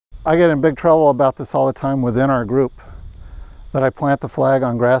I get in big trouble about this all the time within our group, that I plant the flag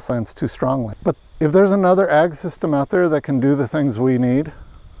on grasslands too strongly. But if there's another ag system out there that can do the things we need,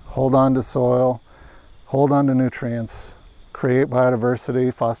 hold on to soil, hold on to nutrients, create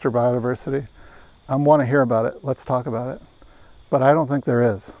biodiversity, foster biodiversity, I want to hear about it. Let's talk about it. But I don't think there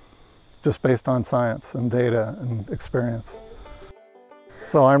is, just based on science and data and experience.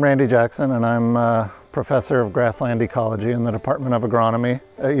 So I'm Randy Jackson, and I'm a professor of Grassland Ecology in the Department of Agronomy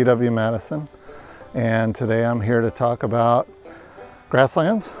at UW-Madison. And today I'm here to talk about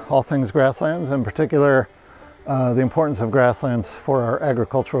grasslands, all things grasslands, in particular the importance of grasslands for our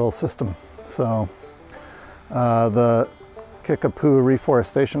agricultural system. So the Kickapoo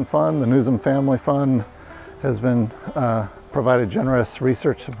Reforestation Fund, the Nuzum Family Fund, has been provided generous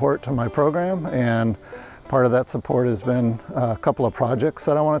research support to my program, and part of that support has been a couple of projects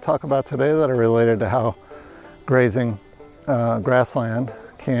that I want to talk about today that are related to how grazing grassland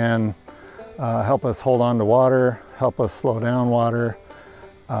can help us hold on to water, help us slow down water,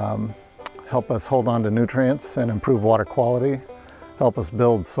 help us hold on to nutrients and improve water quality, help us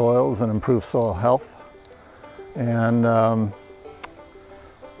build soils and improve soil health, and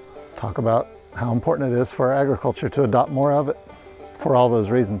talk about how important it is for agriculture to adopt more of it for all those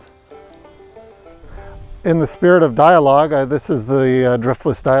reasons. In the spirit of dialogue, this is the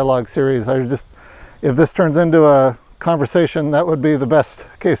Driftless Dialogue series. If this turns into a conversation, that would be the best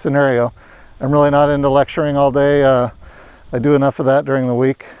case scenario. I'm really not into lecturing all day. I do enough of that during the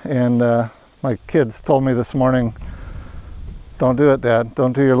week, and my kids told me this morning, "Don't do it, Dad.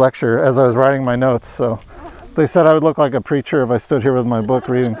 Don't do your lecture," as I was writing my notes. So they said I would look like a preacher if I stood here with my book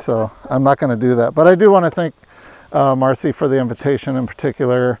reading, so I'm not going to do that. But I do want to thank Marcy for the invitation in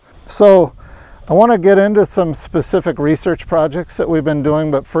particular. So I want to get into some specific research projects that we've been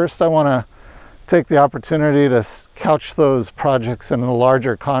doing, but first I want to take the opportunity to couch those projects in a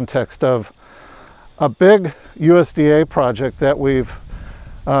larger context of a big USDA project that we've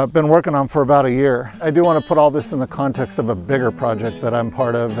been working on for about a year. I do want to put all this in the context of a bigger project that I'm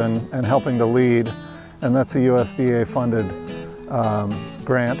part of and helping to lead, and that's a USDA funded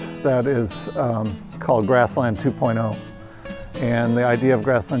grant that is called Grassland 2.0. And the idea of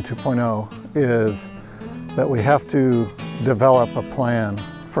Grassland 2.0 is that we have to develop a plan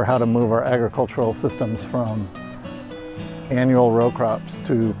for how to move our agricultural systems from annual row crops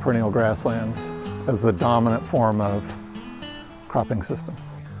to perennial grasslands as the dominant form of cropping system.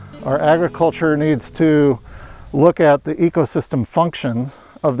 Our agriculture needs to look at the ecosystem functions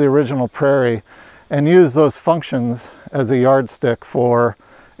of the original prairie and use those functions as a yardstick for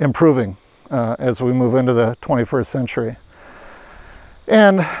improving as we move into the 21st century.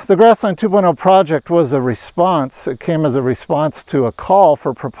 And the Grassland 2.0 project was a response. It came as a response to a call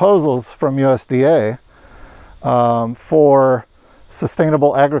for proposals from USDA for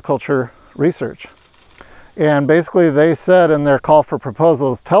sustainable agriculture research. And basically they said in their call for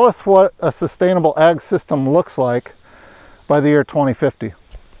proposals, tell us what a sustainable ag system looks like by the year 2050.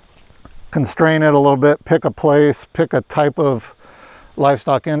 Constrain it a little bit, pick a place, pick a type of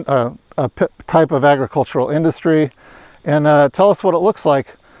livestock, type of agricultural industry, and tell us what it looks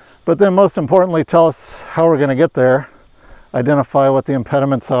like. But then most importantly, tell us how we're going to get there, identify what the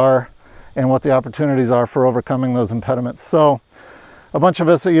impediments are and what the opportunities are for overcoming those impediments. So a bunch of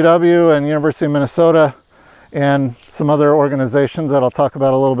us at UW and University of Minnesota and some other organizations that I'll talk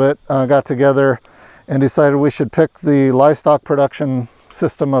about a little bit got together and decided we should pick the livestock production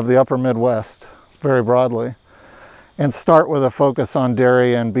system of the upper Midwest very broadly and start with a focus on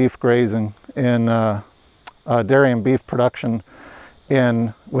dairy and beef grazing in dairy and beef production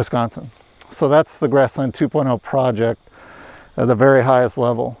in Wisconsin. So that's the Grassland 2.0 project at the very highest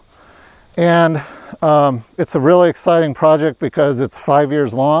level. And it's a really exciting project because it's 5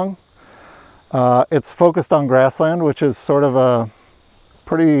 years long. It's focused on grassland, which is sort of a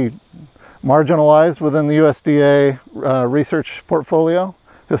pretty marginalized within the USDA research portfolio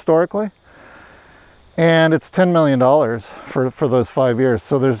historically. And it's $10 million for those 5 years.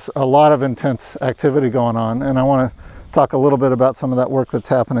 So there's a lot of intense activity going on. And I want to talk a little bit about some of that work that's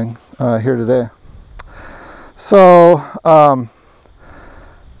happening here today. So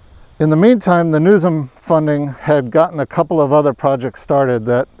in the meantime, the Nuzum funding had gotten a couple of other projects started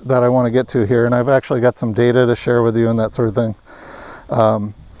that I want to get to here. And I've actually got some data to share with you and that sort of thing.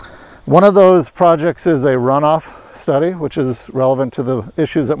 One of those projects is a runoff study, which is relevant to the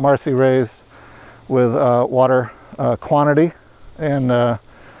issues that Marcy raised with water quantity. And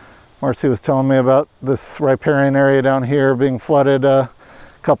Marcy was telling me about this riparian area down here being flooded a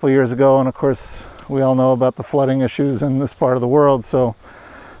couple years ago. And of course, we all know about the flooding issues in this part of the world. So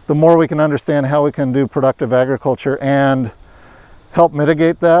the more we can understand how we can do productive agriculture and help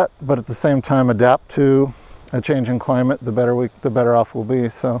mitigate that, but at the same time adapt to a changing climate, the better off we'll be.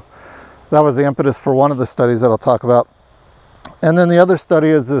 So that was the impetus for one of the studies that I'll talk about. And then the other study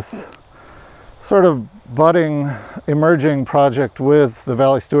is this sort of budding, emerging project with the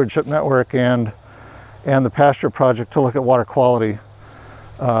Valley Stewardship Network and the Pasture Project to look at water quality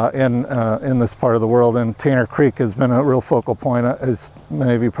in this part of the world. And Tanner Creek has been a real focal point, as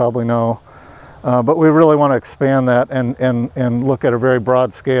many of you probably know. But we really want to expand that and look at a very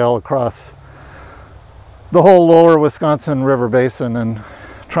broad scale across the whole lower Wisconsin River Basin and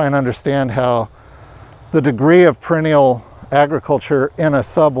try and understand how the degree of perennial agriculture in a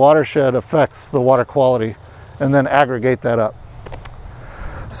sub-watershed affects the water quality, and then aggregate that up.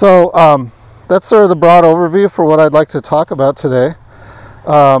 So that's sort of the broad overview for what I'd like to talk about today.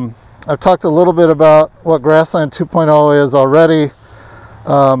 I've talked a little bit about what Grassland 2.0 is already,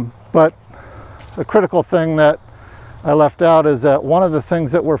 but the critical thing that I left out is that one of the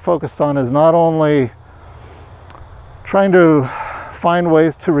things that we're focused on is not only trying to find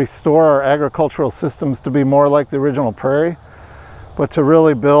ways to restore our agricultural systems to be more like the original prairie, but to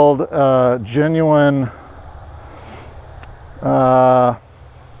really build a genuine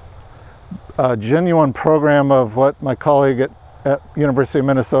program of what my colleague at University of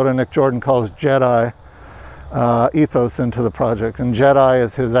Minnesota, Nick Jordan, calls JEDI ethos into the project. And JEDI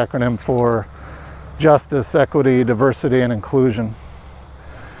is his acronym for Justice, Equity, Diversity, and Inclusion.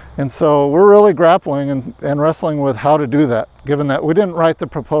 And so we're really grappling and wrestling with how to do that, given that we didn't write the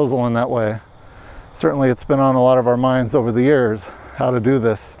proposal in that way. Certainly it's been on a lot of our minds over the years, how to do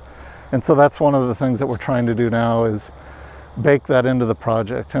this. And so that's one of the things that we're trying to do now, is bake that into the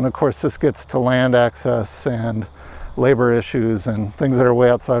project. And of course this gets to land access and labor issues and things that are way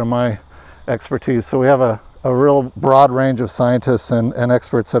outside of my expertise. So we have a real broad range of scientists and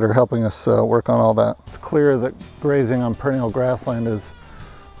experts that are helping us work on all that. It's clear that grazing on perennial grassland is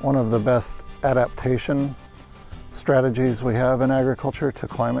one of the best adaptation strategies we have in agriculture to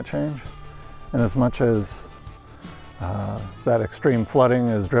climate change. And as much as that extreme flooding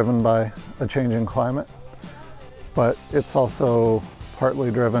is driven by a changing climate, but it's also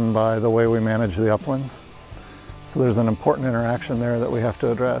partly driven by the way we manage the uplands. So there's an important interaction there that we have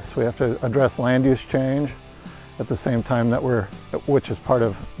to address. We have to address land use change at the same time that which is part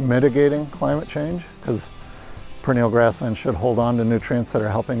of mitigating climate change, because perennial grassland should hold on to nutrients that are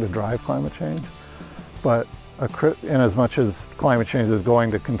helping to drive climate change. But in as much as climate change is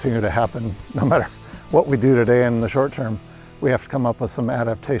going to continue to happen, no matter what we do today in the short term, we have to come up with some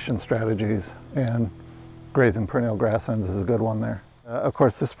adaptation strategies, and grazing perennial grasslands is a good one there. Of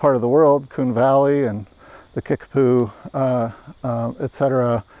course, this part of the world, Coon Valley and the Kickapoo,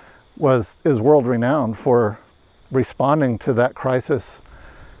 etc., is world renowned for responding to that crisis,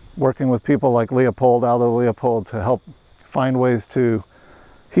 working with people like Aldo Leopold, to help find ways to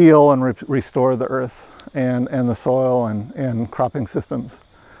heal and restore the earth and the soil and cropping systems.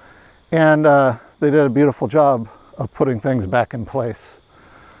 And they did a beautiful job of putting things back in place.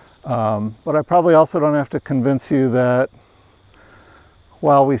 But I probably also don't have to convince you that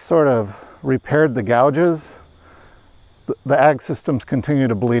while we sort of repaired the gouges, the ag systems continue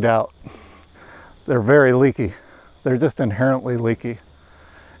to bleed out. They're very leaky. They're just inherently leaky.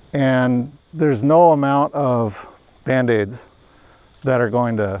 And there's no amount of Band-Aids that are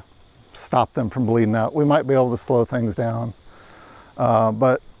going to stop them from bleeding out. We might be able to slow things down,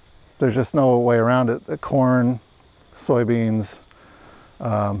 but there's just no way around it. The corn, soybeans,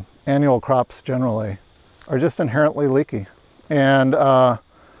 annual crops generally are just inherently leaky. And I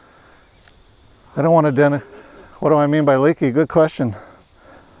don't want to what do I mean by leaky? Good question.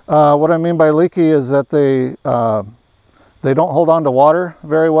 What I mean by leaky is that they don't hold on to water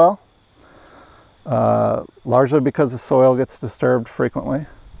very well, largely because the soil gets disturbed frequently.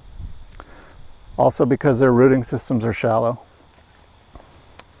 Also because their rooting systems are shallow.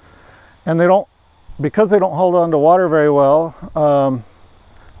 And because they don't hold on to water very well,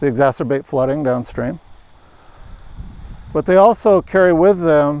 they exacerbate flooding downstream. But they also carry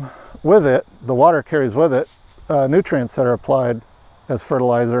the water carries with it nutrients that are applied as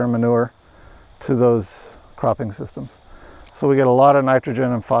fertilizer and manure to those cropping systems. So we get a lot of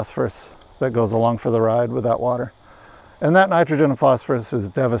nitrogen and phosphorus that goes along for the ride with that water. And that nitrogen and phosphorus is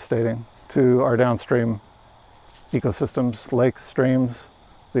devastating to our downstream ecosystems, lakes, streams,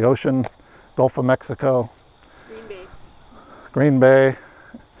 the ocean, Gulf of Mexico, Green Bay.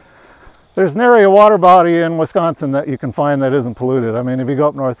 There's nary a water body in Wisconsin that you can find that isn't polluted. I mean, if you go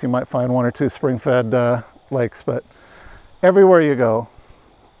up north, you might find one or two spring-fed lakes, but everywhere you go,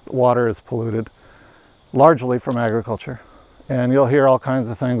 water is polluted, largely from agriculture. And you'll hear all kinds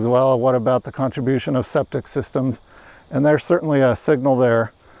of things. Well, what about the contribution of septic systems And there's certainly a signal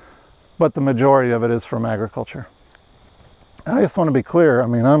there, but the majority of it is from agriculture. And I just want to be clear, I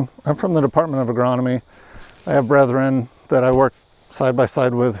mean, I'm from the Department of Agronomy. I have brethren that I work side by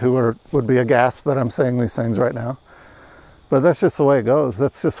side with who would be aghast that I'm saying these things right now. But that's just the way it goes.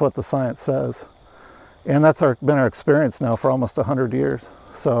 That's just what the science says. And that's been our experience now for almost 100 years.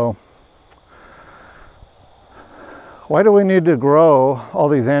 So why do we need to grow all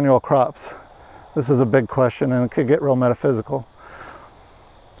these annual crops? This is a big question, and it could get real metaphysical.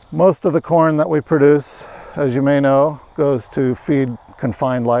 Most of the corn that we produce, as you may know, goes to feed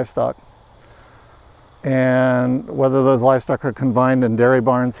confined livestock. And whether those livestock are confined in dairy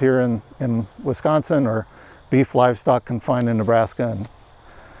barns here in Wisconsin, or beef livestock confined in Nebraska and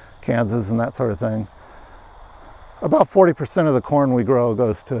Kansas and that sort of thing, about 40% of the corn we grow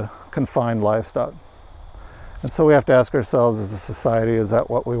goes to confined livestock. And so we have to ask ourselves as a society, is that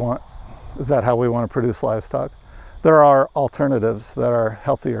what we want? Is that how we want to produce livestock? There are alternatives that are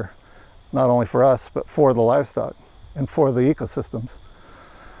healthier, not only for us, but for the livestock and for the ecosystems.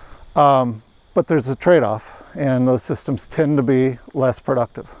 But there's a trade-off, and those systems tend to be less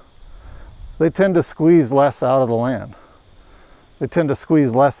productive. They tend to squeeze less out of the land. They tend to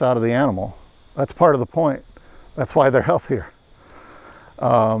squeeze less out of the animal. That's part of the point. That's why they're healthier.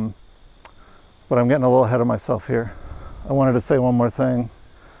 But I'm getting a little ahead of myself here. I wanted to say one more thing.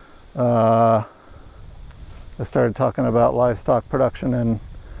 I started talking about livestock production in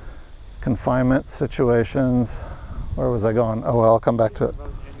confinement situations. Where was I going? Oh, well, I'll come back to it.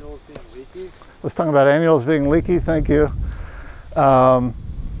 I was talking about annuals being leaky, thank you.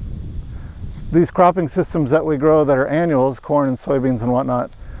 These cropping systems that we grow that are annuals, corn and soybeans and whatnot,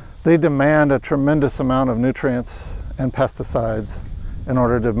 they demand a tremendous amount of nutrients and pesticides in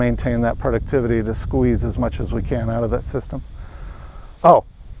order to maintain that productivity, to squeeze as much as we can out of that system. Oh,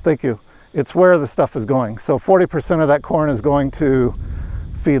 thank you. It's where the stuff is going. So 40% of that corn is going to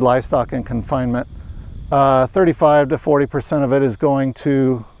feed livestock in confinement. 35 to 40% of it is going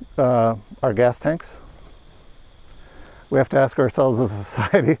to our gas tanks. We have to ask ourselves as a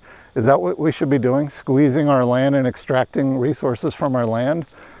society, is that what we should be doing? Squeezing our land and extracting resources from our land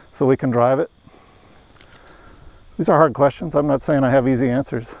so we can drive it? These are hard questions. I'm not saying I have easy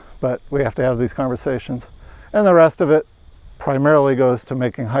answers, but we have to have these conversations. And the rest of it primarily goes to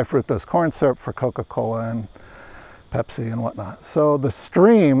making high fructose corn syrup for Coca-Cola and Pepsi and whatnot. So the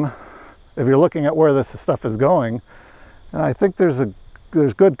stream, if you're looking at where this stuff is going, and I think there's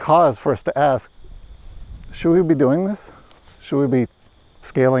good cause for us to ask, should we be doing this? Should we be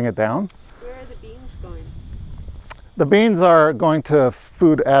scaling it down? Where are the beans going? The beans are going to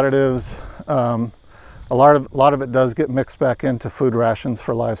food additives. A lot of it does get mixed back into food rations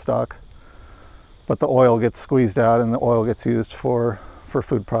for livestock, but the oil gets squeezed out and the oil gets used for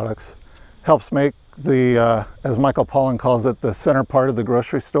food products. Helps make the, as Michael Pollan calls it, the center part of the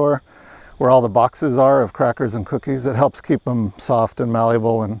grocery store, where all the boxes are of crackers and cookies. It helps keep them soft and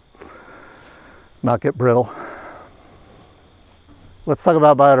malleable and not get brittle. Let's talk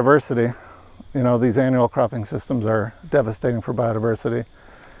about biodiversity. You know, these annual cropping systems are devastating for biodiversity.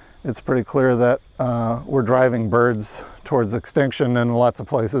 It's pretty clear that we're driving birds towards extinction in lots of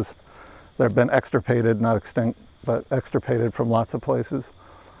places. They've been extirpated, not extinct, but extirpated from lots of places.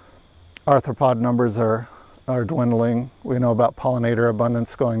 Arthropod numbers are dwindling. We know about pollinator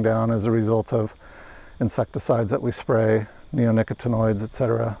abundance going down as a result of insecticides that we spray, neonicotinoids,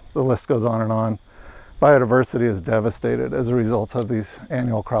 etc. The list goes on and on. Biodiversity is devastated as a result of these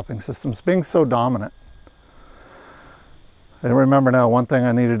annual cropping systems being so dominant. And remember now, one thing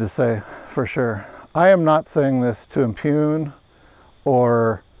I needed to say for sure. I am not saying this to impugn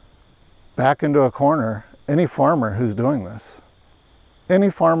or back into a corner any farmer who's doing this.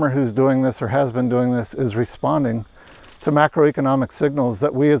 Any farmer who's doing this or has been doing this is responding to macroeconomic signals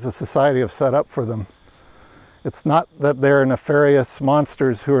that we as a society have set up for them. It's not that they're nefarious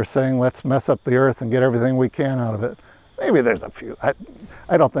monsters who are saying, let's mess up the earth and get everything we can out of it. Maybe there's a few.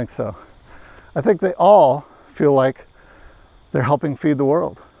 I don't think so. I think they all feel like they're helping feed the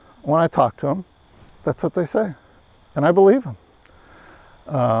world. When I talk to them, that's what they say. And I believe them.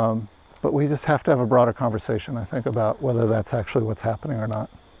 But we just have to have a broader conversation, I think, about whether that's actually what's happening or not.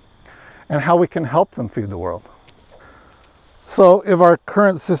 And how we can help them feed the world. So if our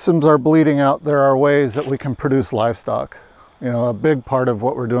current systems are bleeding out, there are ways that we can produce livestock. You know, a big part of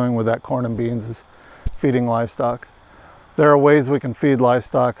what we're doing with that corn and beans is feeding livestock. There are ways we can feed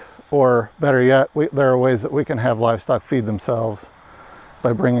livestock, or better yet, there are ways that we can have livestock feed themselves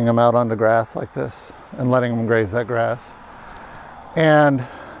by bringing them out onto grass like this and letting them graze that grass. And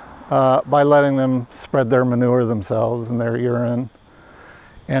by letting them spread their manure themselves and their urine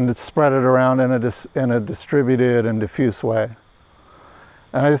and spread it around in a distributed and diffuse way.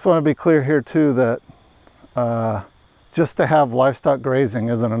 And I just want to be clear here too that just to have livestock grazing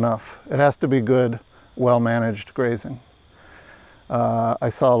isn't enough. It has to be good, well-managed grazing. I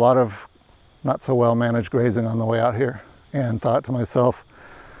saw a lot of not so well-managed grazing on the way out here and thought to myself,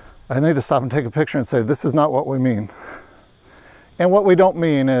 I need to stop and take a picture and say, this is not what we mean. And what we don't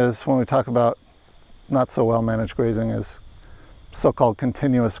mean is, when we talk about not so well-managed grazing, is so-called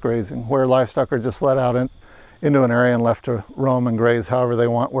continuous grazing, where livestock are just let out into an area and left to roam and graze however they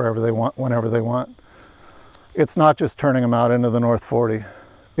want, wherever they want, whenever they want. It's not just turning them out into the North 40.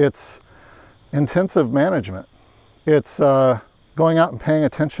 It's intensive management. It's going out and paying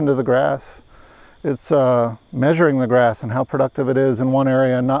attention to the grass. It's measuring the grass and how productive it is in one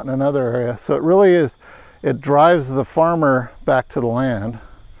area and not in another area. So it really is, it drives the farmer back to the land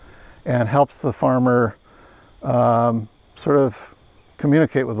and helps the farmer sort of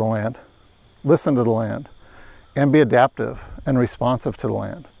communicate with the land, listen to the land, and be adaptive and responsive to the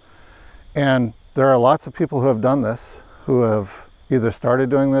land. And there are lots of people who have done this, who have either started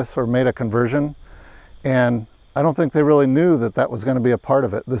doing this or made a conversion, and I don't think they really knew that that was going to be a part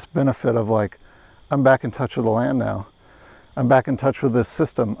of it, this benefit of like, I'm back in touch with the land now. I'm back in touch with this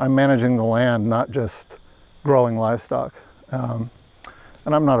system. I'm managing the land, not just growing livestock. And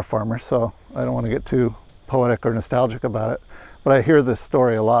I'm not a farmer, so I don't want to get too poetic or nostalgic about it, but I hear this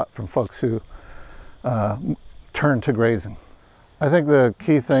story a lot from folks who turn to grazing. I think the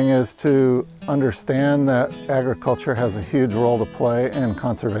key thing is to understand that agriculture has a huge role to play in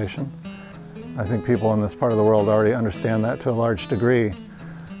conservation. I think people in this part of the world already understand that to a large degree,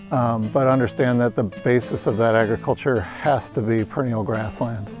 but understand that the basis of that agriculture has to be perennial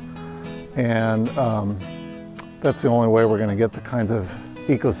grassland. And that's the only way we're going to get the kinds of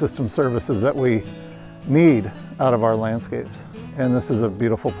ecosystem services that we need out of our landscapes. And this is a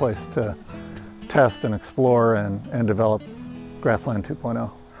beautiful place to test and explore and develop Grassland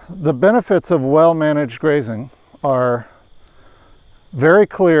 2.0. The benefits of well-managed grazing are very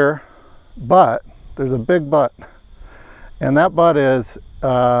clear, but there's a big but. And that but is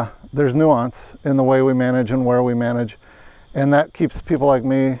there's nuance in the way we manage and where we manage. And that keeps people like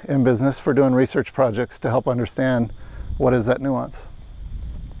me in business for doing research projects to help understand what is that nuance.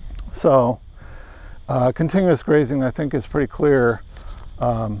 So continuous grazing, I think, is pretty clear,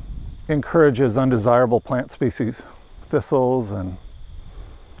 encourages undesirable plant species, thistles and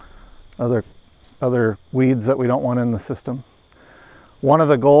other weeds that we don't want in the system. One of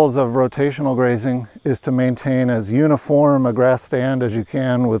the goals of rotational grazing is to maintain as uniform a grass stand as you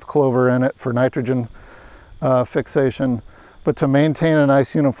can with clover in it for nitrogen fixation, but to maintain a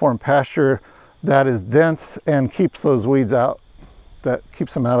nice uniform pasture that is dense and keeps those weeds out, that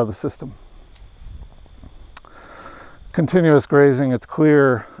keeps them out of the system. Continuous grazing, it's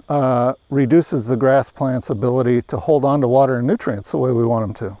clear, reduces the grass plant's ability to hold on to water and nutrients the way we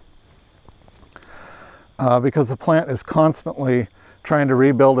want them to. Because the plant is constantly trying to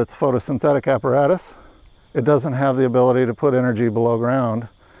rebuild its photosynthetic apparatus, it doesn't have the ability to put energy below ground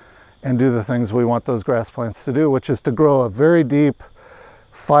and do the things we want those grass plants to do, which is to grow a very deep,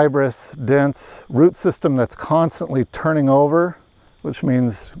 fibrous, dense root system that's constantly turning over, which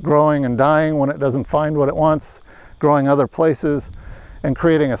means growing and dying when it doesn't find what it wants, growing other places, and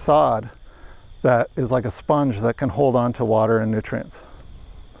creating a sod that is like a sponge that can hold on to water and nutrients.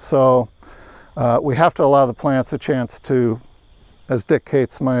 So we have to allow the plants a chance to, as Dick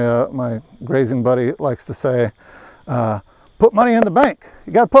Cates, my grazing buddy, likes to say, put money in the bank.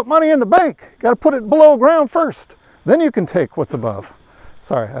 You got to put money in the bank. You got to put it below ground first. Then you can take what's above.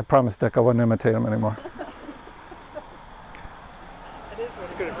 Sorry, I promised Dick I wouldn't imitate him anymore.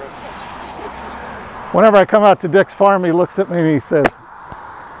 Whenever I come out to Dick's farm, he looks at me and he says,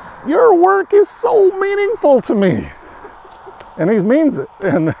 "Your work is so meaningful to me." And he means it.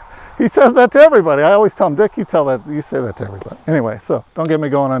 And he says that to everybody. I always tell him, "Dick, you say that to everybody." Anyway, so don't get me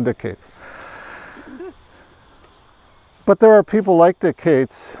going on Dick Cates. But there are people like Dick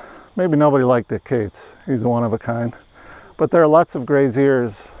Cates, maybe nobody like Dick Cates, he's one of a kind. But there are lots of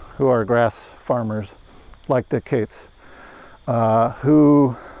graziers who are grass farmers like Dick Cates,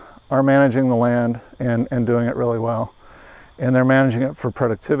 who are managing the land and doing it really well. And they're managing it for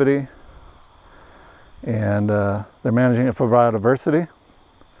productivity, and they're managing it for biodiversity.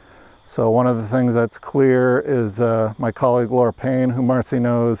 So one of the things that's clear is my colleague Laura Payne, who Marcy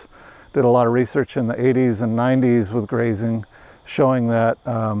knows, did a lot of research in the 80s and 90s with grazing, showing that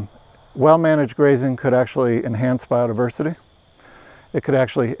well-managed grazing could actually enhance biodiversity. It could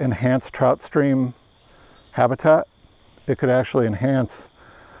actually enhance trout stream habitat. It could actually enhance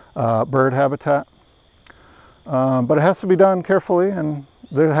bird habitat. But it has to be done carefully and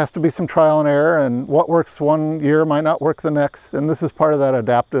there has to be some trial and error, and what works one year might not work the next, and this is part of that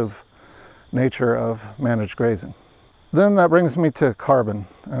adaptive nature of managed grazing. Then that brings me to carbon,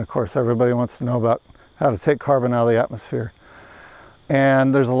 and of course everybody wants to know about how to take carbon out of the atmosphere.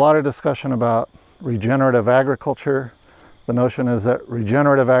 And there's a lot of discussion about regenerative agriculture. The notion is that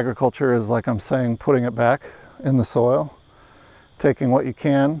regenerative agriculture is, like I'm saying, putting it back in the soil, taking what you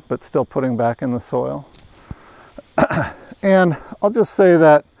can, but still putting back in the soil. And I'll just say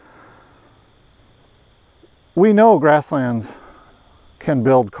that we know grasslands can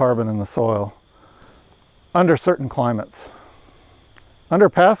build carbon in the soil under certain climates. Under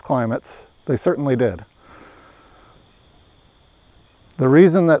past climates, they certainly did. The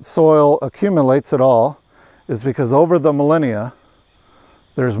reason that soil accumulates at all is because over the millennia,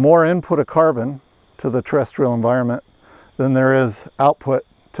 there's more input of carbon to the terrestrial environment than there is output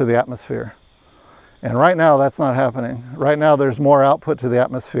to the atmosphere. And right now, that's not happening. Right now, there's more output to the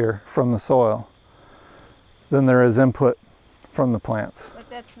atmosphere from the soil than there is input from the plants. But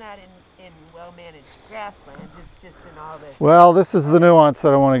that's not in well-managed grasslands, it's just in all this. Well, this is the nuance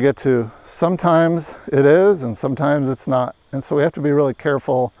that I want to get to. Sometimes it is, and sometimes it's not. And so we have to be really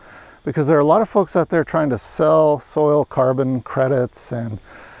careful, because there are a lot of folks out there trying to sell soil carbon credits and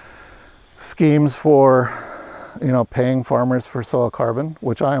schemes for, paying farmers for soil carbon,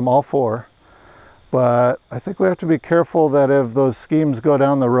 which I am all for. But I think we have to be careful that if those schemes go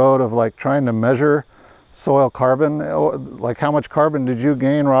down the road of like trying to measure soil carbon, like how much carbon did you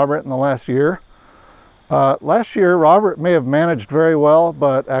gain, Robert, in the last year? Last year, Robert may have managed very well,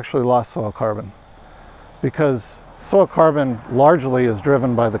 but actually lost soil carbon, because soil carbon largely is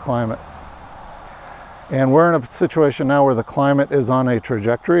driven by the climate. And we're in a situation now where the climate is on a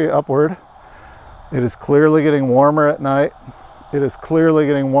trajectory upward. It is clearly getting warmer at night. It is clearly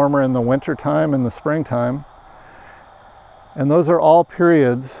getting warmer in the winter time, in the springtime. And those are all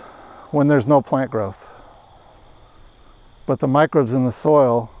periods when there's no plant growth. But the microbes in the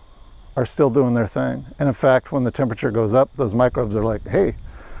soil are still doing their thing. And in fact, when the temperature goes up, those microbes are like, hey,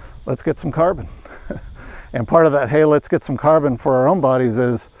 let's get some carbon. And part of that, hey, let's get some carbon for our own bodies,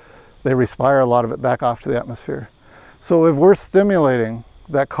 is they respire a lot of it back off to the atmosphere. So if we're stimulating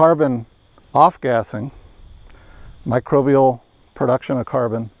that carbon off-gassing, microbial production of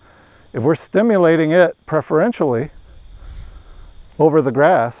carbon, if we're stimulating it preferentially over the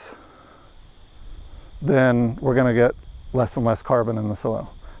grass, then we're going to get less and less carbon in the soil.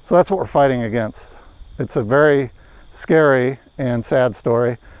 So that's what we're fighting against. It's a very scary and sad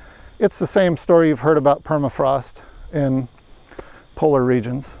story. It's the same story you've heard about permafrost in polar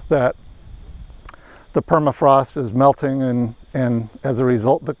regions, that the permafrost is melting, and as a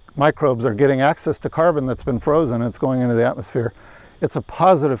result, the microbes are getting access to carbon that's been frozen. It's going into the atmosphere. It's a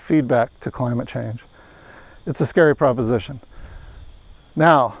positive feedback to climate change. It's a scary proposition.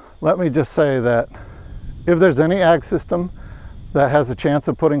 Now, let me just say that if there's any ag system that has a chance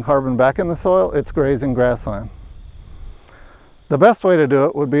of putting carbon back in the soil, it's grazing grassland. The best way to do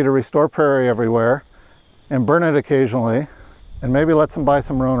it would be to restore prairie everywhere and burn it occasionally, and maybe let some buy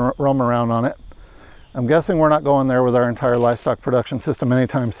some roam around on it. I'm guessing we're not going there with our entire livestock production system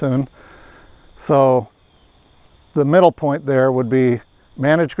anytime soon. So the middle point there would be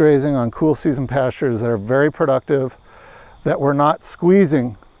managed grazing on cool season pastures that are very productive, that we're not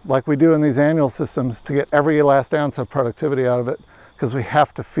squeezing like we do in these annual systems to get every last ounce of productivity out of it, because we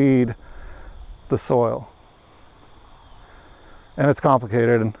have to feed the soil. And it's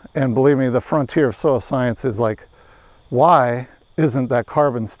complicated, and believe me, the frontier of soil science is like, why isn't that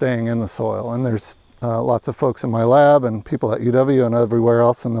carbon staying in the soil? And there's lots of folks in my lab and people at UW and everywhere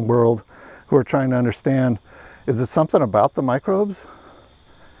else in the world who are trying to understand, is it something about the microbes?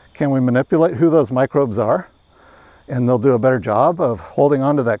 Can we manipulate who those microbes are, and they'll do a better job of holding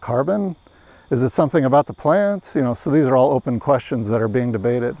on to that carbon? Is it something about the plants? So these are all open questions that are being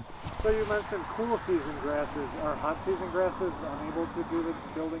debated. So you mentioned cool season grasses. Are hot season grasses unable to do this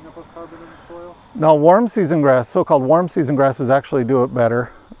building up of carbon in the soil? No, warm season grass, so-called warm season grasses actually do it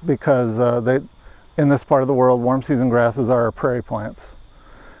better, because in this part of the world, warm season grasses are prairie plants.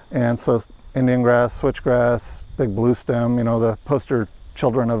 And so Indian grass, switchgrass, big blue stem, the poster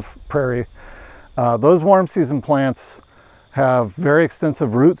children of prairie. Those warm season plants have very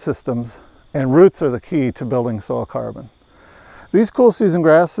extensive root systems, and roots are the key to building soil carbon. These cool season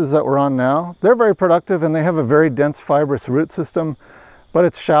grasses that we're on now, they're very productive, and they have a very dense fibrous root system, but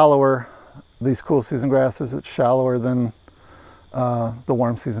it's shallower. These cool season grasses, it's shallower than the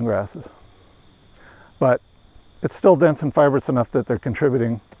warm season grasses. But it's still dense and fibrous enough that they're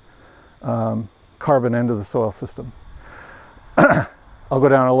contributing carbon into the soil system. I'll go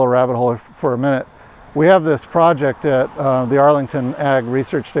down a little rabbit hole for a minute. We have this project at the Arlington Ag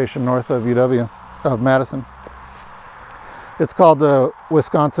Research Station north of UW-Madison. It's called the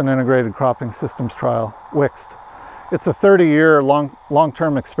Wisconsin Integrated Cropping Systems Trial, WIXT. It's a 30-year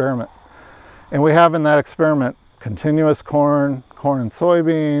long-term experiment. And we have in that experiment continuous corn and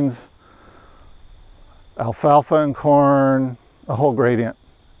soybeans, alfalfa and corn, a whole gradient,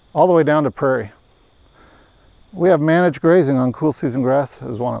 all the way down to prairie. We have managed grazing on cool season grass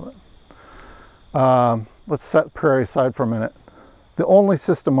as one of it. Let's set prairie aside for a minute. The only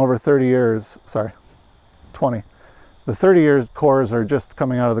system over 30 years, sorry, 20. The 30 years cores are just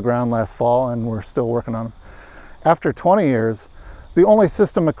coming out of the ground last fall and we're still working on them. After 20 years, the only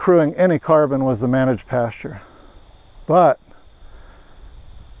system accruing any carbon was the managed pasture, but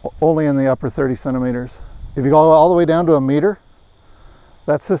only in the upper 30 centimeters. If you go all the way down to a meter,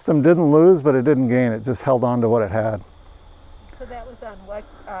 that system didn't lose, but it didn't gain. It just held on to what it had. So that was on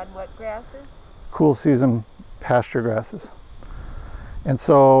what grasses? Cool season pasture grasses. And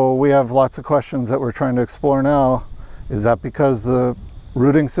so we have lots of questions that we're trying to explore now. Is that because the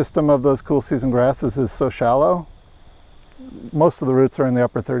rooting system of those cool season grasses is so shallow? Most of the roots are in the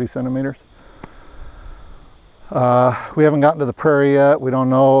upper 30 centimeters. We haven't gotten to the prairie yet. We don't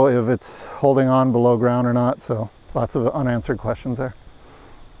know if it's holding on below ground or not, so lots of unanswered questions there.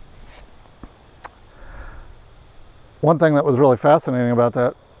 One thing that was really fascinating about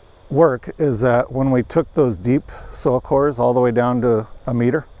that work is that when we took those deep soil cores all the way down to a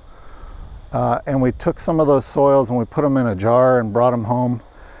meter, and we took some of those soils and we put them in a jar and brought them home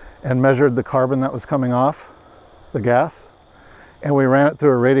and measured the carbon that was coming off the gas, and we ran it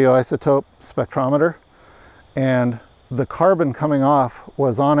through a radioisotope spectrometer, and the carbon coming off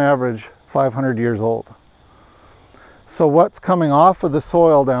was on average 500 years old. So what's coming off of the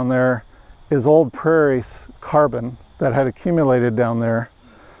soil down there is old prairie carbon that had accumulated down there,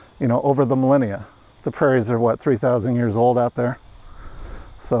 you know, over the millennia. The prairies are what, 3,000 years old out there?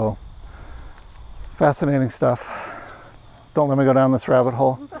 So fascinating stuff. Don't let me go down this rabbit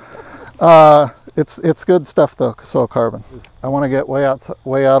hole. It's good stuff though, soil carbon. I want to get way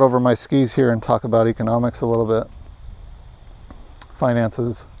out over my skis here and talk about economics a little bit.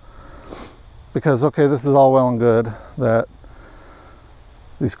 Finances. Because okay, this is all well and good that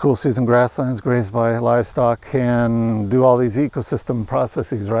these cool season grasslands grazed by livestock can do all these ecosystem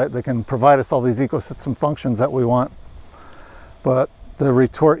processes, right? They can provide us all these ecosystem functions that we want. But the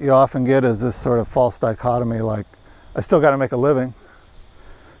retort you often get is this sort of false dichotomy, like, I still got to make a living.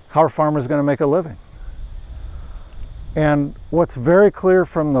 How are farmers going to make a living? And what's very clear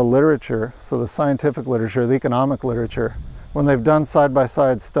from the literature, so the scientific literature, the economic literature, when they've done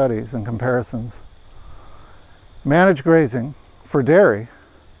side-by-side studies and comparisons, managed grazing for dairy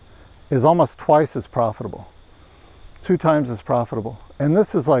is almost twice as profitable, 2 times as profitable. And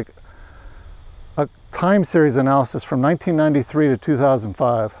this is like a time series analysis from 1993 to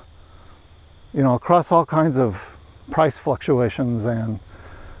 2005, you know, across all kinds of price fluctuations and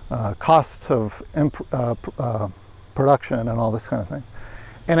costs of production and all this kind of thing.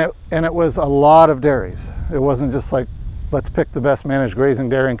 And it was a lot of dairies. It wasn't just like, let's pick the best managed grazing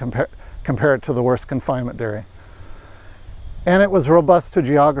dairy and compare it to the worst confinement dairy. And it was robust to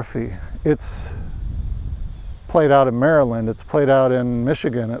geography. It's played out in Maryland, it's played out in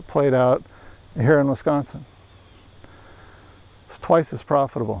Michigan, it played out here in Wisconsin. It's twice as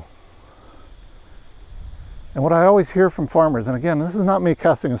profitable. And what I always hear from farmers, and again, this is not me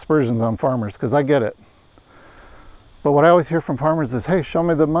casting aspersions on farmers, because I get it. But what I always hear from farmers is, hey, show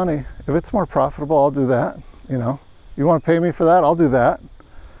me the money. If it's more profitable, I'll do that. You know, you want to pay me for that? I'll do that.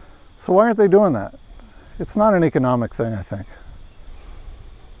 So why aren't they doing that? It's not an economic thing, I think.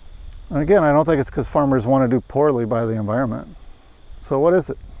 And again, I don't think it's because farmers want to do poorly by the environment. So what is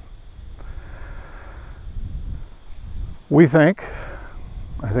it? I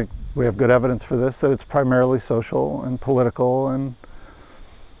think we have good evidence for this, that it's primarily social and political, and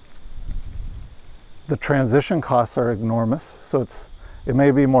the transition costs are enormous. So it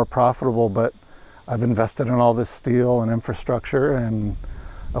may be more profitable, but I've invested in all this steel and infrastructure and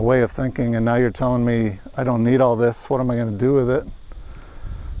a way of thinking, and now you're telling me I don't need all this. What am I going to do with it?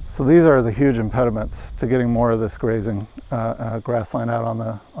 So these are the huge impediments to getting more of this grazing grassland out on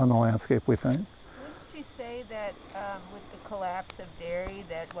the landscape, we think. Wouldn't you say that with the collapse of dairy,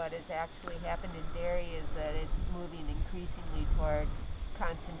 that what has actually happened in dairy is that it's moving increasingly toward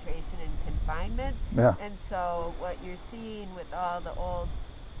concentration and confinement? Yeah. And so what you're seeing with all the old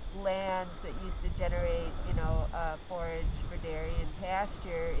lands that used to generate, you know, forage for dairy and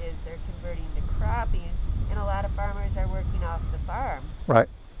pasture is they're converting to cropping, and a lot of farmers are working off the farm. Right.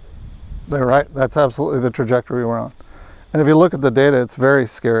 They're right. That's absolutely the trajectory we're on. And if you look at the data, it's very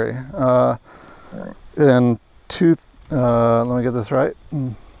scary. let me get this right.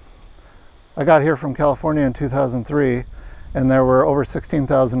 I got here from California in 2003, and there were over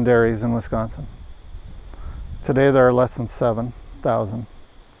 16,000 dairies in Wisconsin. Today there are less than 7,000,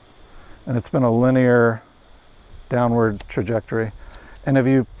 and it's been a linear downward trajectory. And if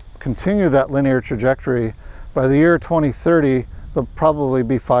you continue that linear trajectory, by the year 2030, there'll probably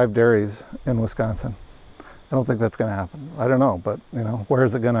be 5 dairies in Wisconsin. I don't think that's going to happen. I don't know, but you know, where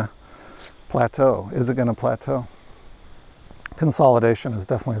is it going to plateau? Is it going to plateau? Consolidation is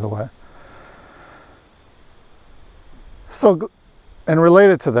definitely the way. So, and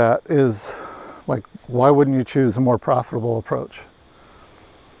related to that is, like, why wouldn't you choose a more profitable approach?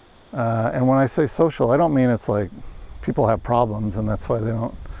 And when I say social, I don't mean it's like people have problems and that's why they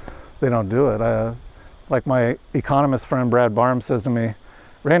don't do it. Like my economist friend Brad Barham says to me,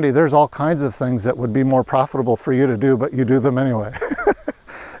 Randy, there's all kinds of things that would be more profitable for you to do, but you do them anyway.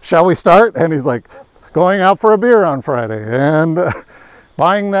 Shall we start? And he's like, going out for a beer on Friday and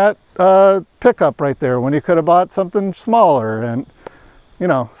buying that pickup right there when you could have bought something smaller. And, you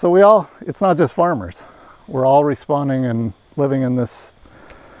know, so it's not just farmers. We're all responding and living in this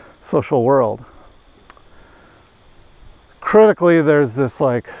social world. Critically, there's this,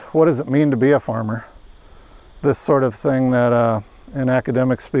 like, what does it mean to be a farmer? This sort of thing that in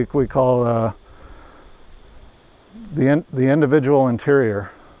academic speak we call the individual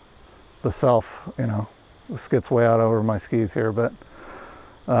interior, the self. You know, this gets way out over my skis here, but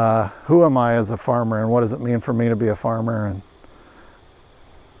who am I as a farmer, and what does it mean for me to be a farmer, and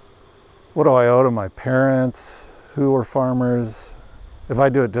what do I owe to my parents who were farmers? If I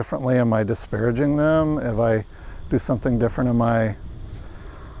do it differently, am I disparaging them? If I do something different, am I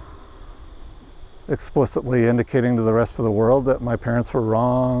explicitly indicating to the rest of the world that my parents were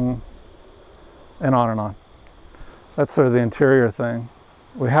wrong? And on and on. That's sort of the interior thing.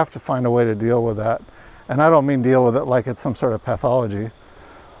 We have to find a way to deal with that. And I don't mean deal with it like it's some sort of pathology.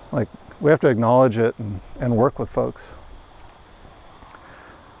 Like, we have to acknowledge it and work with folks.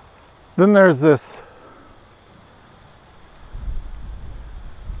 Then there's this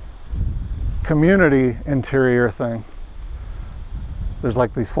community interior thing. There's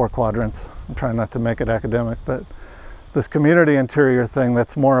like these 4 quadrants. I'm trying not to make it academic, but this community interior thing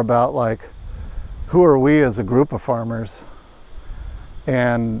that's more about, like, who are we as a group of farmers?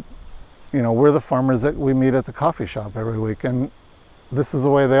 And, you know, we're the farmers that we meet at the coffee shop every week, and this is the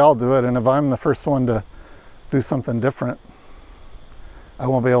way they all do it. And if I'm the first one to do something different, I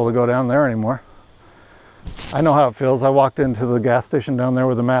won't be able to go down there anymore. I know how it feels. I walked into the gas station down there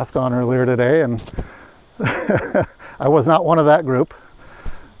with a mask on earlier today, and I was not one of that group.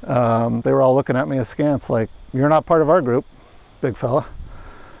 They were all looking at me askance, like, you're not part of our group, big fella.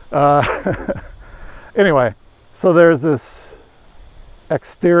 Anyway, so there's this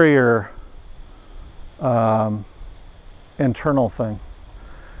exterior internal thing.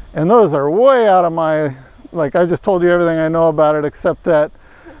 And those are way out of my, like, I just told you everything I know about it, except that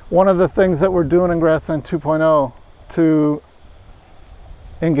one of the things that we're doing in Grassland 2.0 to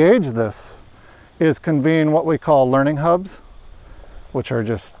engage this is convene what we call learning hubs, which are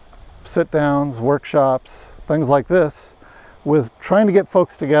just sit-downs, workshops, things like this, with trying to get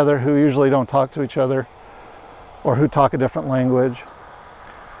folks together who usually don't talk to each other or who talk a different language.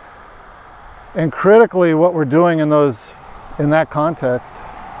 And critically, what we're doing in that context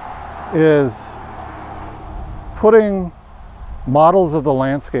is putting models of the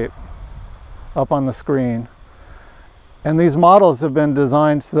landscape up on the screen. And these models have been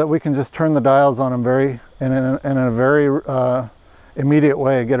designed so that we can just turn the dials on them in a very immediate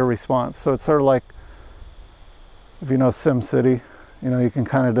way, get a response. So it's sort of like, if you know SimCity, you know, you can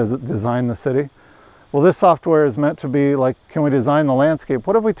kind of design the city. Well, this software is meant to be like, can we design the landscape?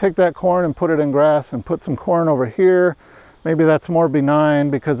 What if we take that corn and put it in grass and put some corn over here? Maybe that's more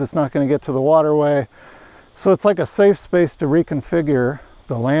benign because it's not going to get to the waterway. So it's like a safe space to reconfigure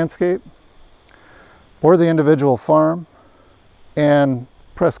the landscape or the individual farm and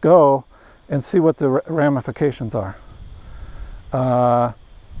press go and see what the ramifications are.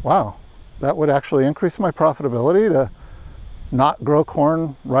 Wow, that would actually increase my profitability to not grow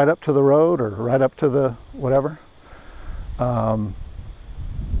corn right up to the road or right up to the whatever.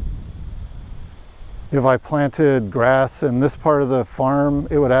 If I planted grass in this part of the farm,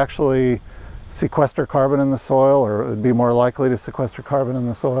 it would actually sequester carbon in the soil, or it would be more likely to sequester carbon in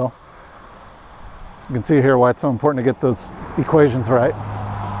the soil. You can see here why it's so important to get those equations right.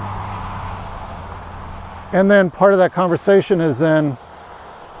 And then part of that conversation is then,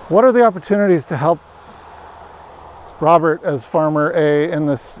 what are the opportunities to help Robert as farmer A in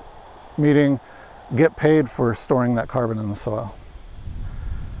this meeting get paid for storing that carbon in the soil?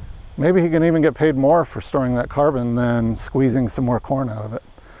 maybe he can even get paid more for storing that carbon than squeezing some more corn out of it.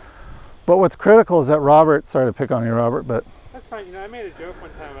 But what's critical is that Robert, sorry to pick on you, Robert, but... That's fine. You know, I made a joke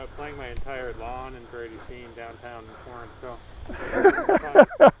one time about playing my entire lawn in Brady Scene downtown in corn, so...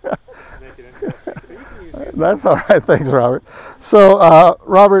 make it interesting. So you can use it. That's all right. Thanks, Robert. So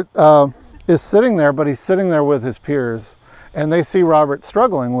Robert is sitting there, but he's sitting there with his peers, and they see Robert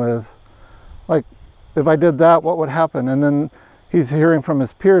struggling with, like, if I did that, what would happen? And then he's hearing from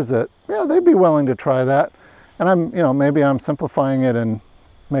his peers that, yeah, they'd be willing to try that. And I'm, you know, maybe I'm simplifying it and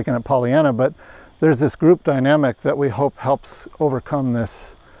making it Pollyanna, but there's this group dynamic that we hope helps overcome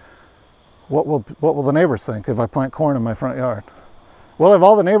this. What will the neighbors think if I plant corn in my front yard? Well, if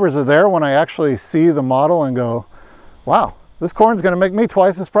all the neighbors are there when I actually see the model and go, wow, this corn's going to make me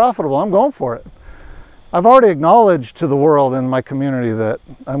twice as profitable, I'm going for it. I've already acknowledged to the world and my community that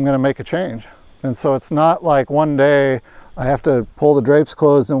I'm going to make a change. And so it's not like one day I have to pull the drapes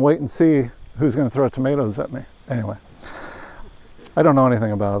closed and wait and see who's going to throw tomatoes at me. Anyway, I don't know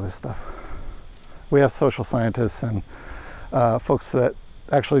anything about all this stuff. We have social scientists and folks that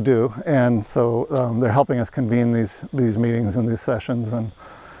actually do, and so they're helping us convene these meetings and these sessions, and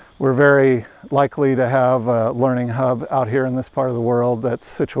we're very likely to have a learning hub out here in this part of the world that's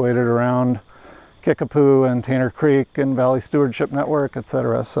situated around Kickapoo and Tanner Creek and Valley Stewardship Network,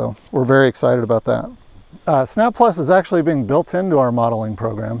 etc. So we're very excited about that. SNAP Plus is actually being built into our modeling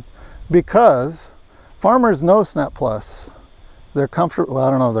program because farmers know SNAP Plus. They're comfortable, well, I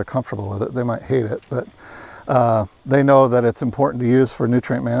don't know if they're comfortable with it, they might hate it, but they know that it's important to use for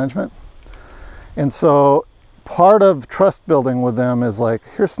nutrient management. And so part of trust building with them is like,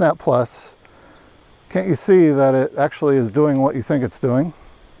 here's SNAP Plus. Can't you see that it actually is doing what you think it's doing?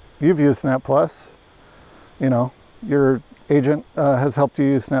 You've used SNAP Plus. You know, your agent has helped you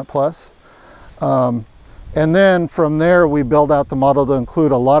use SNAP Plus. And then from there, we build out the model to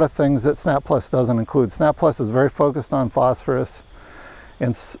include a lot of things that SNAP Plus doesn't include. SNAP Plus is very focused on phosphorus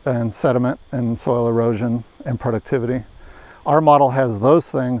and sediment and soil erosion and productivity. Our model has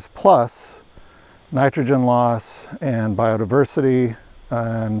those things plus nitrogen loss and biodiversity,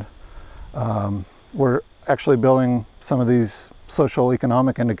 and we're actually building some of these social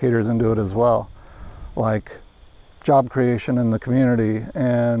economic indicators into it as well, like job creation in the community,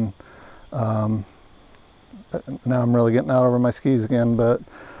 and now I'm really getting out over my skis again, but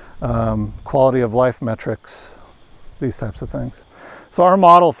quality of life metrics, these types of things. So our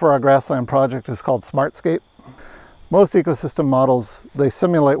model for our grassland project is called SmartScape. Most ecosystem models, they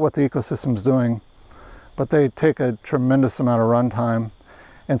simulate what the ecosystem's doing, but they take a tremendous amount of runtime.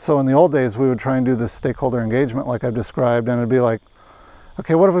 And so in the old days, we would try and do this stakeholder engagement like I've described, and it'd be like,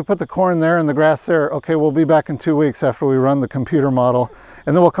 okay, what if we put the corn there and the grass there? Okay, we'll be back in 2 weeks after we run the computer model,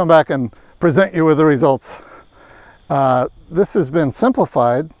 and then we'll come back and present you with the results. This has been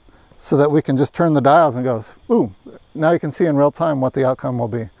simplified so that we can just turn the dials and go, ooh, now you can see in real time what the outcome will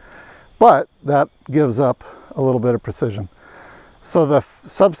be. But that gives up a little bit of precision. So the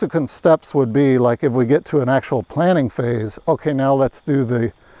subsequent steps would be like if we get to an actual planning phase, okay, now let's do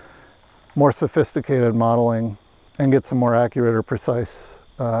the more sophisticated modeling and get some more accurate or precise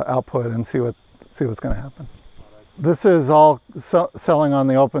output and see what's going to happen. This is all selling on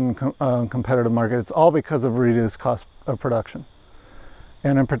the open competitive market. It's all because of reduced cost of production.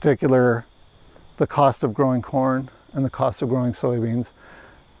 And in particular, the cost of growing corn and the cost of growing soybeans,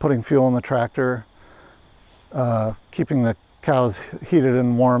 putting fuel in the tractor, keeping the cows heated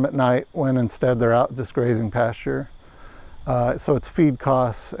and warm at night when instead they're out just grazing pasture. So it's feed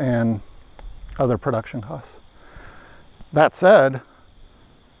costs and other production costs. That said,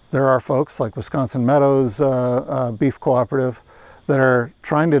 there are folks like Wisconsin Meadows Beef Cooperative that are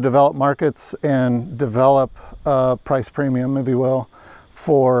trying to develop markets and develop a price premium, if you will,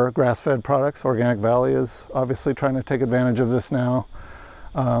 for grass-fed products. Organic Valley is obviously trying to take advantage of this now.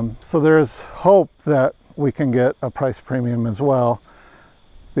 So there's hope that we can get a price premium as well.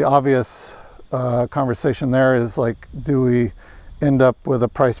 The obvious conversation there is like, do we end up with a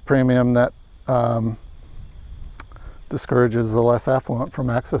price premium that discourages the less affluent from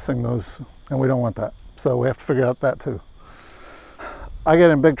accessing those, and we don't want that. So we have to figure out that too. I get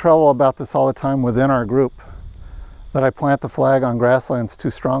in big trouble about this all the time within our group, that I plant the flag on grasslands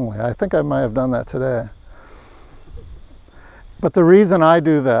too strongly. I think I might have done that today. But the reason I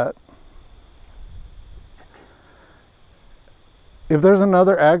do that, if there's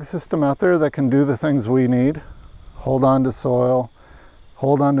another ag system out there that can do the things we need, hold on to soil,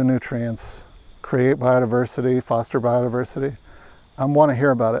 hold on to nutrients, create biodiversity, foster biodiversity, I want to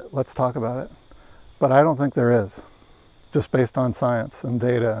hear about it. Let's talk about it. But I don't think there is, just based on science and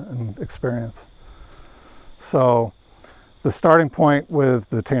data and experience. So the starting point with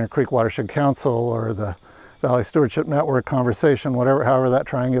the Tanner Creek Watershed Council or the Valley Stewardship Network conversation, whatever, however that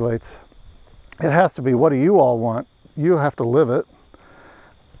triangulates, it has to be, what do you all want? You have to live it.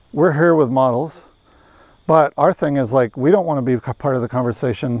 We're here with models, but our thing is like, we don't want to be part of the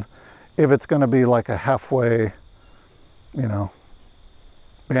conversation if it's going to be like a halfway, you know,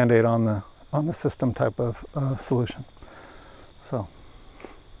 Band-Aid on the system type of solution. So,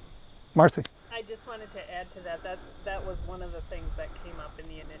 Marcy. I just wanted to add to that. That was one of the things that came up in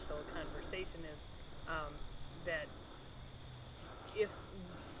the initial conversation is that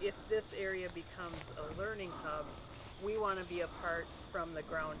if this area becomes a learning hub, we want to be a part from the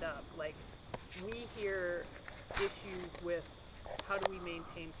ground up. Like, we hear issues with how do we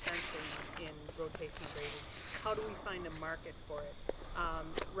maintain fencing in rotation grading? How do we find a market for it?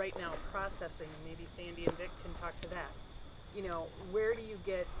 Right now, processing, maybe Sandy and Vic can talk to that. You know, where do you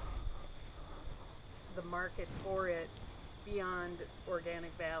get the market for it beyond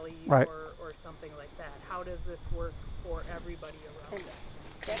Organic Valley, right, or something like that? How does this work for everybody around us?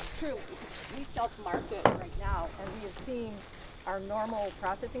 That's true. We self-market right now, and we have seen our normal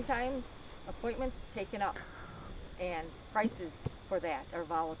processing times, appointments taken up, and prices for that are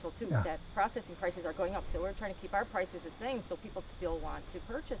volatile too. Yeah. That processing prices are going up, so we're trying to keep our prices the same so people still want to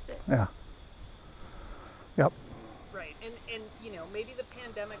purchase it. Yeah. Yep. Right, and you know, maybe the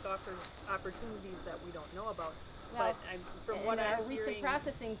pandemic offers opportunities that we don't know about. Well, but from what our I'm recent hearing,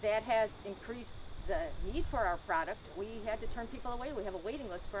 processing, that has increased the need for our product. We had to turn people away. We have a waiting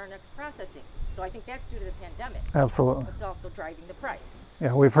list for our next processing. So I think that's due to the pandemic. Absolutely. It's also driving the price.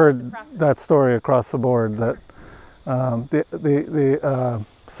 Yeah, we've heard that story across the board, that the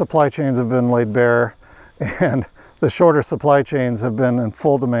supply chains have been laid bare, and the shorter supply chains have been in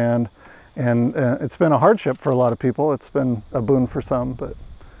full demand, and it's been a hardship for a lot of people. It's been a boon for some, but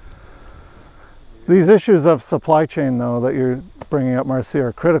these issues of supply chain, though, that you're bringing up, Marcy, are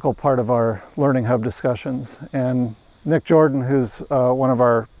a critical part of our Learning Hub discussions. And Nick Jordan, who's one of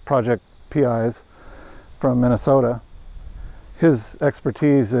our project PIs from Minnesota, his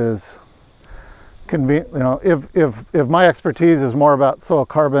expertise is if my expertise is more about soil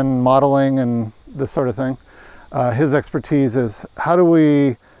carbon modeling and this sort of thing, his expertise is how do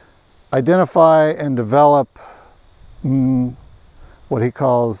we identify and develop what he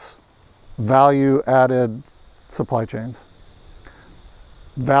calls value-added supply chains.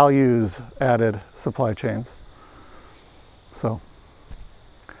 Values-added supply chains. So,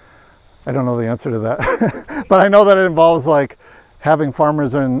 I don't know the answer to that, but I know that it involves like having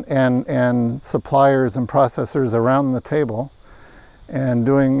farmers and suppliers and processors around the table and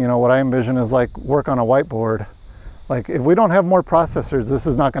doing, you know, what I envision is like work on a whiteboard. Like, if we don't have more processors, this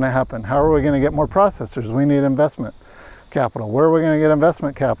is not going to happen. How are we going to get more processors? We need investment capital. Where are we going to get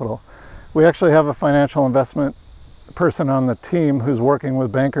investment capital? We actually have a financial investment person on the team who's working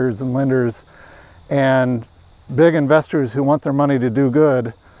with bankers and lenders and big investors who want their money to do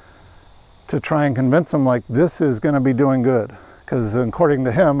good, to try and convince them like this is going to be doing good. Because according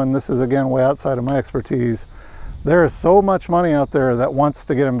to him, and this is again way outside of my expertise, there is so much money out there that wants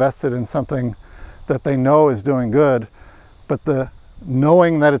to get invested in something that they know is doing good, but the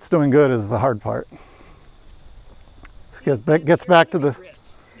knowing that it's doing good is the hard part. It gets back to the...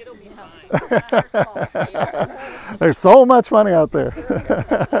 There's so much money out there.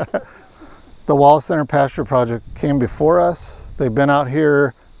 The Wallace Center Pasture Project came before us. They've been out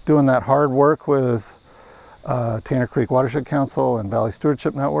here doing that hard work with Tanner Creek Watershed Council and Valley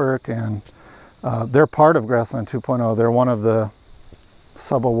Stewardship Network, and they're part of Grassland 2.0. They're one of the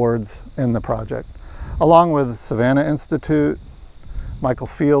sub-awards in the project, along with Savannah Institute, Michael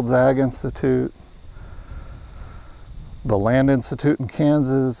Fields Ag Institute, the Land Institute in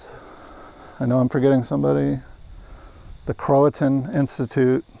Kansas. I know I'm forgetting somebody. The Croatan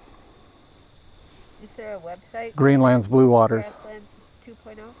Institute. Is there a website? Greenland's Blue Waters. Grassland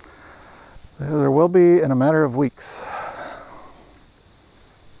 2.0? There will be in a matter of weeks.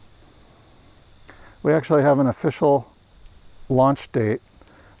 We actually have an official launch date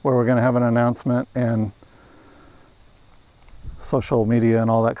where we're going to have an announcement and social media and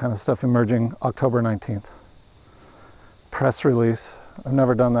all that kind of stuff emerging October 19th. Press release. I've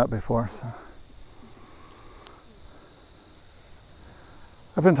never done that before. So.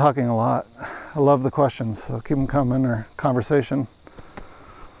 I've been talking a lot. I love the questions, so keep them coming, or conversation.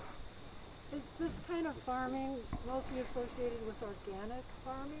 Is this kind of farming mostly associated with organic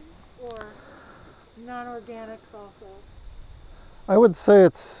farming or non-organics also? I would say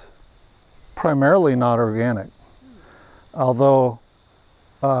it's primarily not organic, although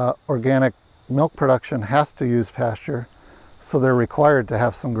organic milk production has to use pasture, so they're required to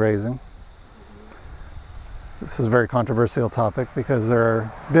have some grazing. this is a very controversial topic because there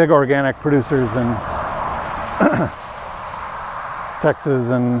are big organic producers in Texas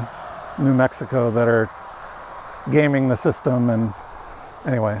and New Mexico that are gaming the system, and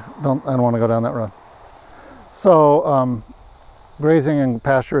anyway, I don't want to go down that road. So grazing and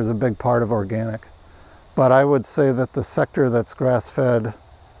pasture is a big part of organic, but I would say that the sector that's grass-fed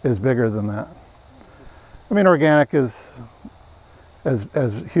is bigger than that. I mean, organic is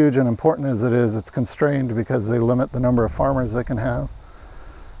as huge and important as it is, it's constrained because they limit the number of farmers they can have,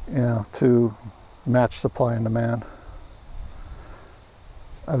 you know, to match supply and demand.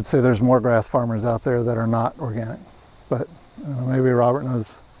 I would say there's more grass farmers out there that are not organic, but maybe Robert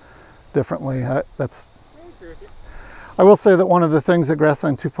knows differently. I will say that one of the things that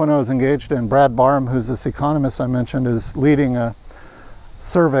Grassland 2.0 is engaged in, Brad Barham, who's this economist I mentioned, is leading a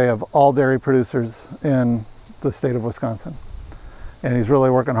survey of all dairy producers in the state of Wisconsin. And he's really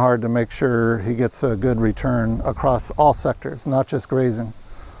working hard to make sure he gets a good return across all sectors, not just grazing,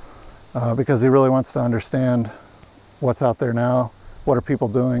 because he really wants to understand what's out there now, what are people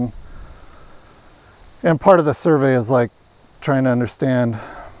doing. And part of the survey is like trying to understand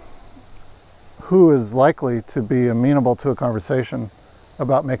who is likely to be amenable to a conversation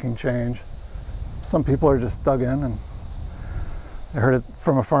about making change. Some people are just dug in, and I heard it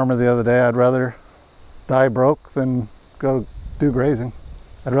from a farmer the other day, I'd rather die broke than go do grazing.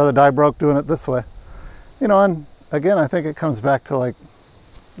 I'd rather die broke doing it this way. You know, and again, I think it comes back to like,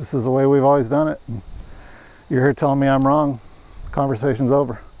 this is the way we've always done it. And you're here telling me I'm wrong, conversation's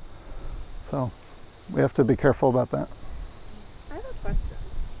over. So we have to be careful about that. I have a question.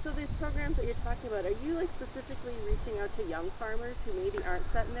 So these programs that you're talking about, are you like specifically reaching out to young farmers who maybe aren't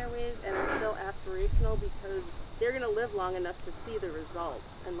set in their ways and are still aspirational because they're going to live long enough to see the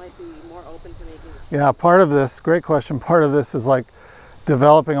results and might be more open to making a change? Yeah, part of this, great question, part of this is like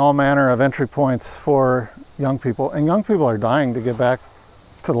developing all manner of entry points for young people. And young people are dying to get back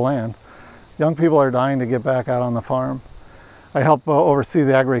to the land. Young people are dying to get back out on the farm. I help oversee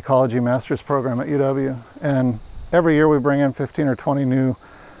the Agroecology Master's Program at UW, and every year we bring in 15 or 20 new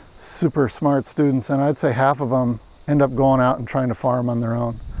super smart students, and I'd say half of them end up going out and trying to farm on their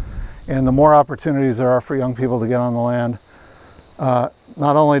own. And the more opportunities there are for young people to get on the land,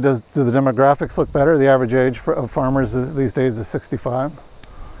 not only do the demographics look better, the average age of farmers these days is 65.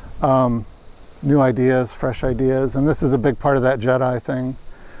 New ideas, fresh ideas, and this is a big part of that Jedi thing.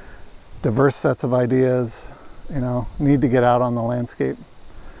 Diverse sets of ideas, you know, need to get out on the landscape.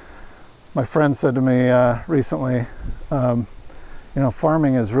 My friend said to me recently, you know,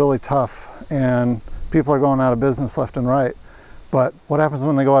 farming is really tough and people are going out of business left and right. But what happens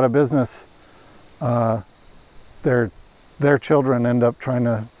when they go out of business? Their children end up trying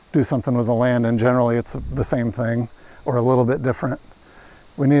to do something with the land, and generally it's the same thing or a little bit different.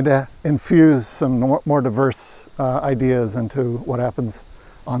 We need to infuse some more diverse ideas into what happens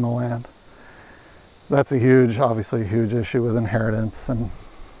on the land. That's a huge, obviously a huge issue with inheritance and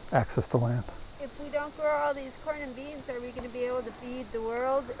access to land. If we don't grow all these corn and beans, are we going to be able to feed the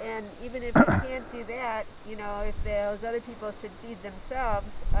world? And even if we can't do that, you know, if those other people should feed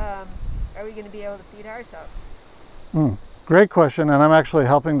themselves, are we going to be able to feed ourselves? Great question, and I'm actually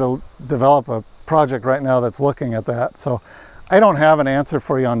helping to develop a project right now that's looking at that. So I don't have an answer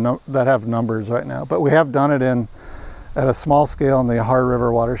for you on that have numbers right now, but we have done it at a small scale in the Yahar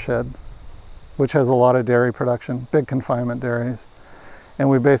River watershed, which has a lot of dairy production, big confinement dairies. And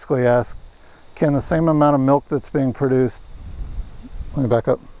we basically ask, can the same amount of milk that's being produced, let me back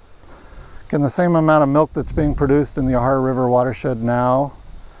up, can the same amount of milk that's being produced in the Yahar River watershed now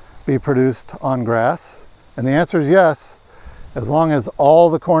be produced on grass? And the answer is yes, as long as all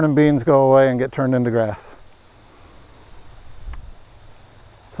the corn and beans go away and get turned into grass.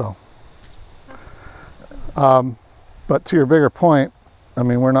 So, but to your bigger point, I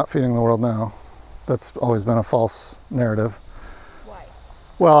mean, we're not feeding the world now. That's always been a false narrative. Why?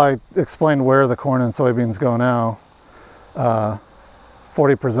 Well, I explained where the corn and soybeans go now.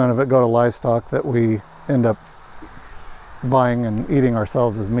 40% of it go to livestock that we end up buying and eating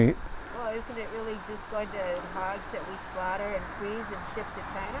ourselves as meat. Well, isn't it really just going to hogs that we slaughter and freeze and ship to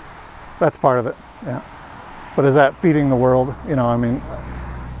China? That's part of it, yeah. But is that feeding the world? You know, I mean,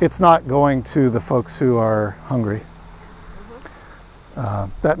 it's not going to the folks who are hungry.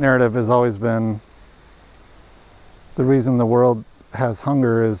 That narrative has always been, the reason the world has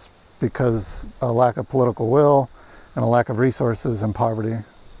hunger is because a lack of political will and a lack of resources and poverty.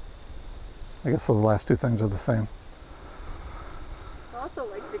 I guess so the last two things are the same. Also,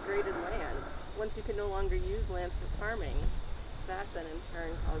 like degraded land. Once you can no longer use land for farming, that then in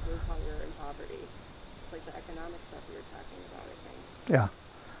turn causes hunger and poverty. It's like the economic stuff you were talking about, I think. Yeah.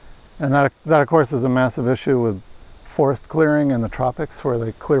 And that of course is a massive issue with forest clearing in the tropics, where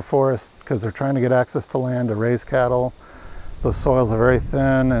they clear forest because they're trying to get access to land to raise cattle. Those soils are very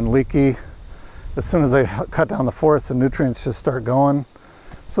thin and leaky. As soon as they cut down the forest, the nutrients just start going.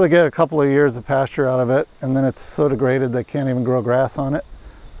 So they get a couple of years of pasture out of it, and then it's so degraded they can't even grow grass on it.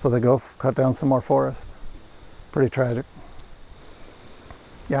 So they go cut down some more forest. Pretty tragic.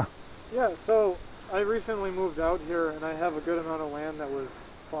 Yeah. Yeah, so I recently moved out here and I have a good amount of land that was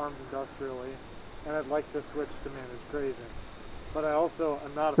farmed industrially, and I'd like to switch to managed grazing. But I also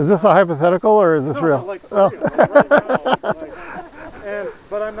am not a Is this a hypothetical or is this no, real? Like for real, like right now.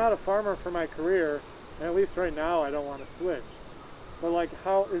 But I'm not a farmer for my career, and at least right now I don't want to switch. But like,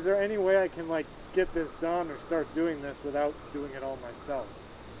 how is there any way I can like get this done or start doing this without doing it all myself?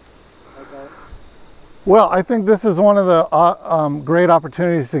 Well, I think this is one of the great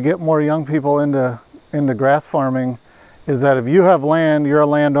opportunities to get more young people into grass farming, is that if you have land, you're a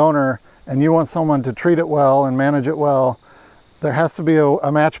landowner, and you want someone to treat it well and manage it well, there has to be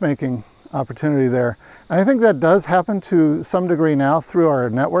a matchmaking opportunity there. And I think that does happen to some degree now through our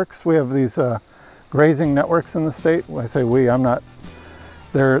networks. We have these grazing networks in the state. When I say we, I'm not.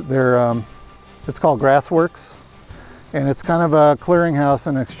 It's called Grassworks, and it's kind of a clearinghouse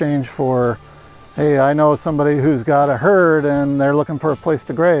in exchange for, hey, I know somebody who's got a herd and they're looking for a place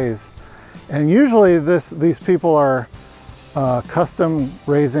to graze. And usually these people are custom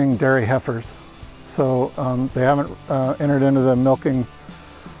raising dairy heifers. So they haven't entered into the milking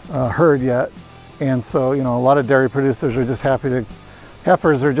herd yet. And so, you know, a lot of dairy producers are just happy to,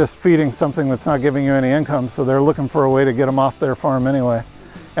 heifers are just feeding something that's not giving you any income, so they're looking for a way to get them off their farm anyway.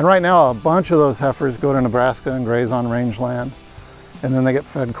 And right now, a bunch of those heifers go to Nebraska and graze on rangeland, and then they get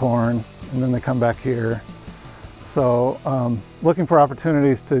fed corn, and then they come back here. So looking for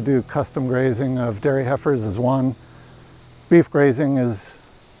opportunities to do custom grazing of dairy heifers is one. Beef grazing is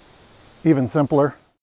even simpler.